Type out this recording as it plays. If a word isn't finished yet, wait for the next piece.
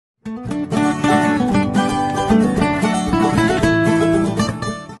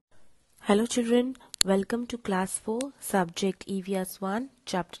Hello children, welcome to class 4, subject EVS-1,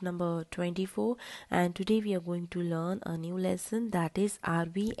 chapter number 24, and today we are going to learn a new lesson, that is, are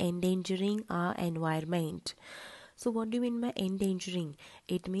we endangering our environment? So what do you mean by endangering?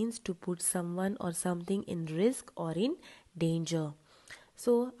 It means to put someone or something in risk or in danger.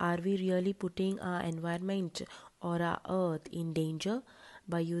 So are we really putting our environment or our earth in danger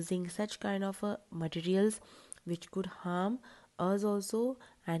by using such kind of materials which could harm us also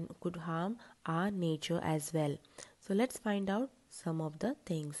and could harm our nature as well? So let's find out some of the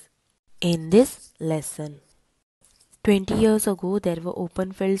things in this lesson. 20 years ago, there were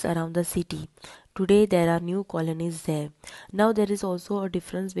open fields around the city. Today, there are new colonies there. Now, there is also a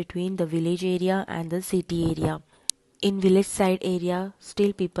difference between the village area and the city area. In village side area,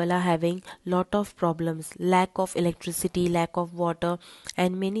 still people are having lot of problems, lack of electricity, lack of water,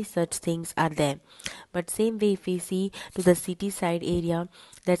 and many such things are there. But same way, if we see to the city side area,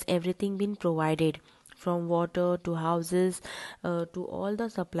 that's everything been provided, from water to houses to all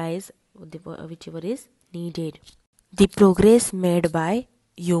the supplies whichever is needed. The progress made by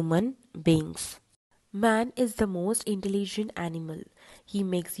human beings. Man is the most intelligent animal. He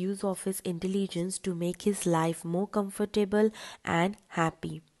makes use of his intelligence to make his life more comfortable and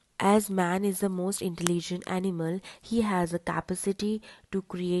happy. As man is the most intelligent animal, he has a capacity to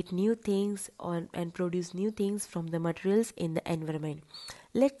create new things and produce new things from the materials in the environment.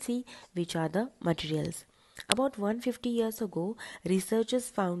 Let's see which are the materials. About 150 years ago, researchers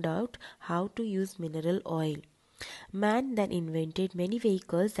found out how to use mineral oil. Man then invented many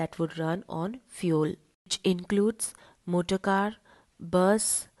vehicles that would run on fuel, which includes motor car,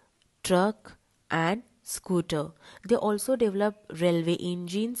 bus, truck, and scooter. They also developed railway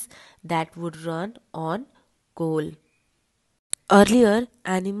engines that would run on coal. Earlier,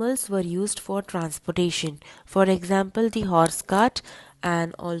 animals were used for transportation. For example, the horse cart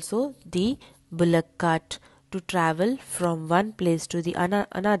and also the bullock cart to travel from one place to the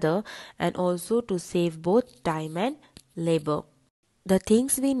another, and also to save both time and labor. The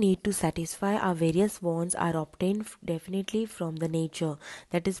things we need to satisfy our various wants are obtained definitely from the nature,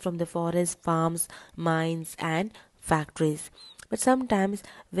 that is from the forest, farms, mines and factories. But sometimes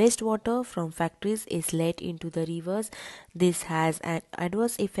wastewater from factories is let into the rivers. This has an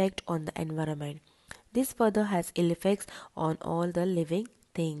adverse effect on the environment. This further has ill effects on all the living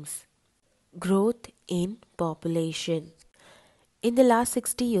things. Growth in population. In the last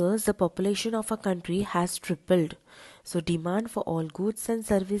 60 years, the population of a country has tripled. So demand for all goods and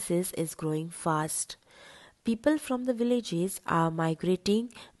services is growing fast. People from the villages are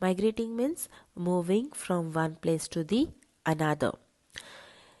migrating. Migrating means moving from one place to the another.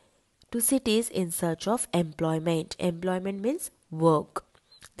 To cities in search of employment. Employment means work.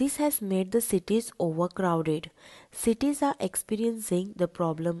 This has made the cities overcrowded. Cities are experiencing the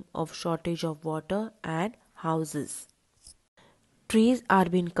problem of shortage of water and houses. Trees are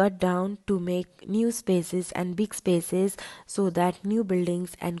being cut down to make new spaces and big spaces so that new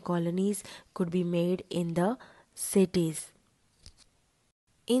buildings and colonies could be made in the cities.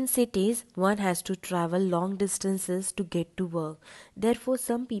 In cities, one has to travel long distances to get to work. Therefore,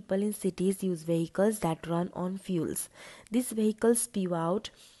 some people in cities use vehicles that run on fuels. These vehicles spew out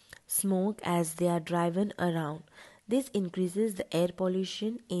smoke as they are driven around. This increases the air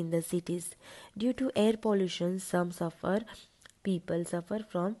pollution in the cities. Due to air pollution, people suffer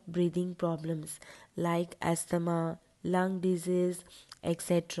from breathing problems like asthma, lung disease,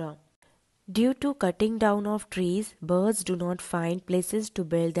 etc. Due to cutting down of trees, birds do not find places to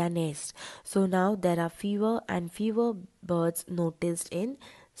build their nests. So now there are fewer and fewer birds noticed in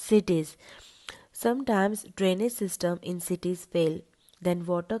cities. Sometimes drainage system in cities fail. Then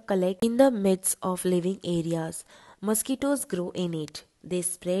water collects in the midst of living areas. Mosquitoes grow in it. They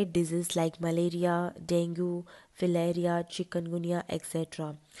spread diseases like malaria, dengue, filaria, chikungunya,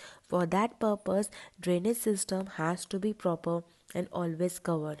 etc. For that purpose, drainage system has to be proper and always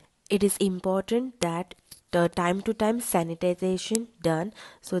covered. It is important that the time to time sanitization done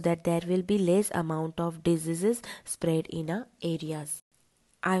so that there will be less amount of diseases spread in our areas.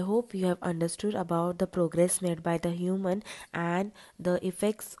 I hope you have understood about the progress made by the human and the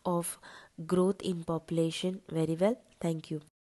effects of growth in population very well. Thank you.